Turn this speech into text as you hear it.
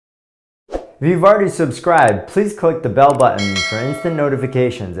If you've already subscribed, please click the bell button for instant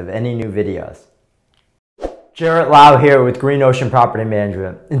notifications of any new videos. Jarrett Lau here with Green Ocean Property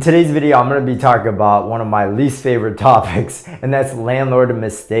Management. In today's video, I'm going to be talking about one of my least favorite topics, and that's landlord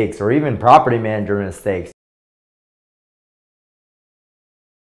mistakes or even property manager mistakes.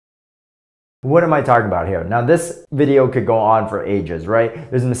 What am I talking about here? Now, this video could go on for ages, right?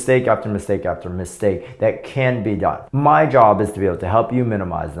 There's mistake after mistake after mistake that can be done. My job is to be able to help you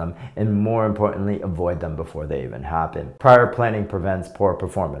minimize them and, more importantly, avoid them before they even happen. Prior planning prevents poor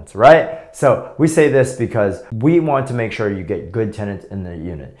performance, right? So we say this because we want to make sure you get good tenants in the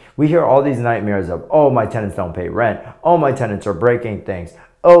unit. We hear all these nightmares of, oh, my tenants don't pay rent. Oh, my tenants are breaking things.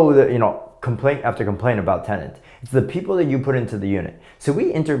 Oh, complaint after complaint about tenants. It's the people that you put into the unit. So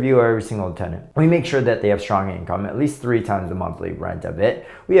we interview every single tenant. We make sure that they have strong income, at least 3 times the monthly rent of it.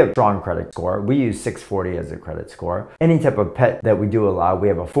 We have strong credit score. We use 640 as a credit score. Any type of pet that we do allow, we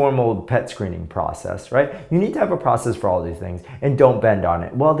have a formal pet screening process, right? You need to have a process for all these things and don't bend on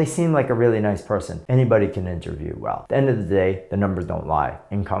it. Well, they seem like a really nice person. Anybody can interview well. At the end of the day, the numbers don't lie.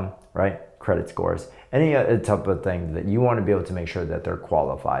 Income, right? Credit scores, any type of thing that you want to be able to make sure that they're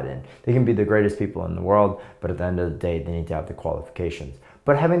qualified in. They can be the greatest people in the world, but at the end of the day, they need to have the qualifications.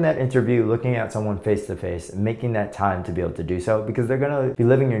 But having that interview, looking at someone face to face, and making that time to be able to do so, because they're going to be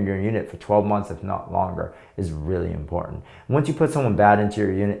living in your unit for 12 months, if not longer, is really important. Once you put someone bad into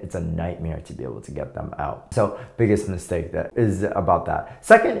your unit, it's a nightmare to be able to get them out. So biggest mistake that is about that.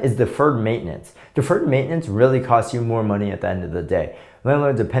 Second is deferred maintenance. Deferred maintenance really costs you more money at the end of the day.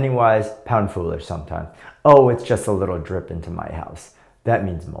 Landlords are penny wise, pound foolish sometimes. Oh, it's just a little drip into my house. That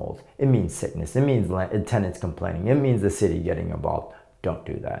means mold. It means sickness. It means tenants complaining. It means the city getting involved. Don't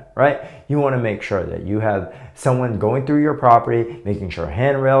do that, right? You want to make sure that you have someone going through your property, making sure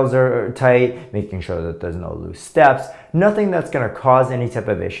handrails are tight, making sure that there's no loose steps, nothing that's going to cause any type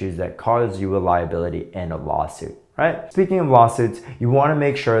of issues that cause you a liability and a lawsuit. Right? Speaking of lawsuits, you want to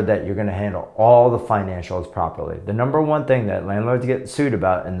make sure that you're going to handle all the financials properly. The number one thing that landlords get sued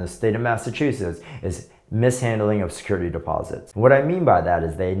about in the state of Massachusetts is mishandling of security deposits. What I mean by that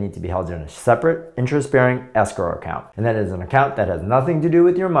is they need to be held in a separate interest-bearing escrow account. And that is an account that has nothing to do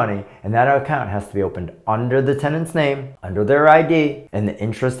with your money, and that account has to be opened under the tenant's name, under their ID, and the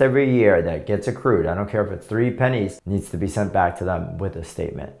interest every year that gets accrued, I don't care if it's 3 pennies, needs to be sent back to them with a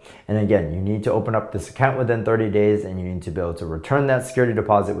statement. And again, you need to open up this account within 30 days, and you need to be able to return that security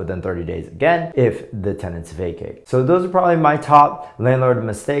deposit within 30 days again if the tenants vacate. So those are probably my top landlord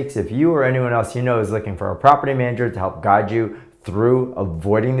mistakes. If you or anyone else you know is looking for a property manager to help guide you through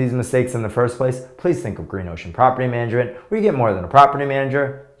avoiding these mistakes in the first place, please think of Green Ocean Property Management, where you get more than a property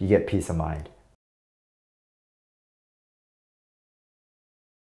manager, you get peace of mind.